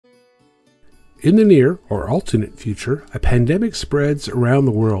In the near or alternate future, a pandemic spreads around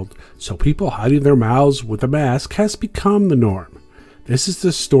the world, so people hiding their mouths with a mask has become the norm. This is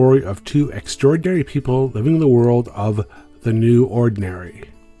the story of two extraordinary people living in the world of the new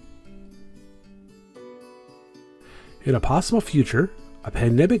ordinary. In a possible future, a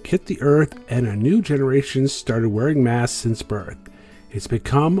pandemic hit the earth and a new generation started wearing masks since birth. It's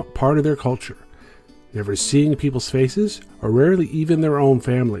become part of their culture. Never seeing people's faces, or rarely even their own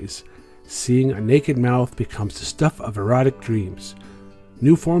families. Seeing a naked mouth becomes the stuff of erotic dreams.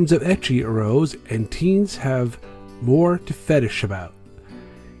 New forms of ecchi arose, and teens have more to fetish about.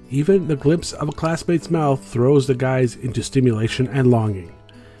 Even the glimpse of a classmate's mouth throws the guys into stimulation and longing.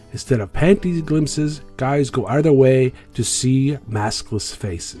 Instead of panties glimpses, guys go out of their way to see maskless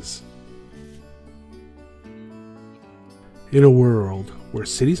faces. In a world where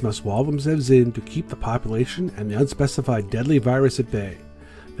cities must wall themselves in to keep the population and the unspecified deadly virus at bay,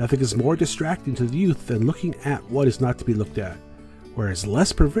 nothing is more distracting to the youth than looking at what is not to be looked at, where it's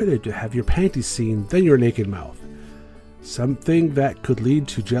less perverted to have your panties seen than your naked mouth. Something that could lead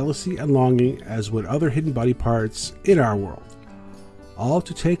to jealousy and longing, as would other hidden body parts in our world. All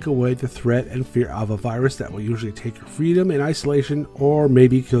to take away the threat and fear of a virus that will usually take your freedom in isolation or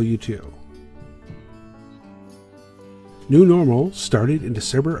maybe kill you too. New Normal started in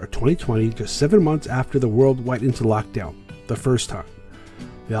December of 2020, just 7 months after the world went into lockdown, the first time.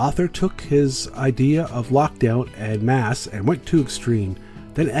 The author took his idea of lockdown and masks and went too extreme,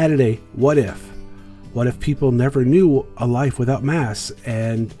 then added a what if. What if people never knew a life without masks,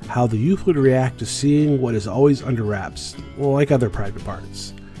 and how the youth would react to seeing what is always under wraps, like other private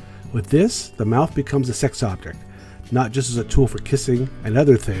parts. With this, the mouth becomes a sex object, not just as a tool for kissing and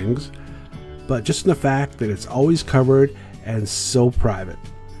other things, but just in the fact that it's always covered and so private.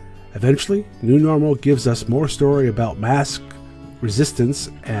 Eventually, New Normal gives us more story about mask resistance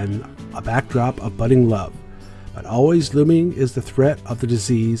and a backdrop of budding love. But always looming is the threat of the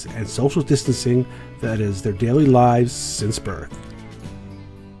disease and social distancing that is their daily lives since birth.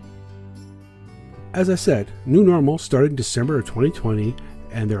 As I said, New Normal started in December of 2020,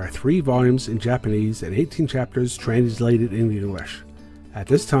 and there are 3 volumes in Japanese and 18 chapters translated in English. At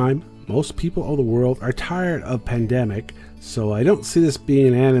this time, most people of the world are tired of pandemic, so I don't see this being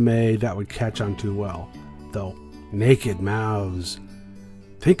an anime that would catch on too well. Though, naked mouths.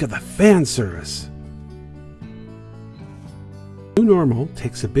 Think of the fan service! New Normal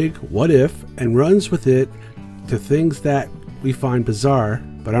takes a big what if and runs with it to things that we find bizarre,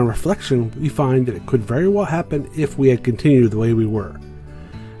 but on reflection we find that it could very well happen if we had continued the way we were.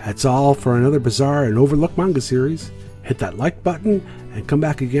 That's all for another bizarre and overlooked manga series. Hit that like button and come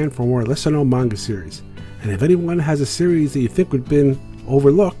back again for more lesser known manga series. And if anyone has a series that you think would have been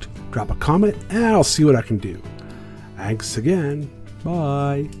overlooked, drop a comment and I'll see what I can do. Thanks again.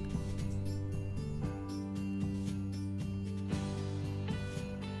 Bye.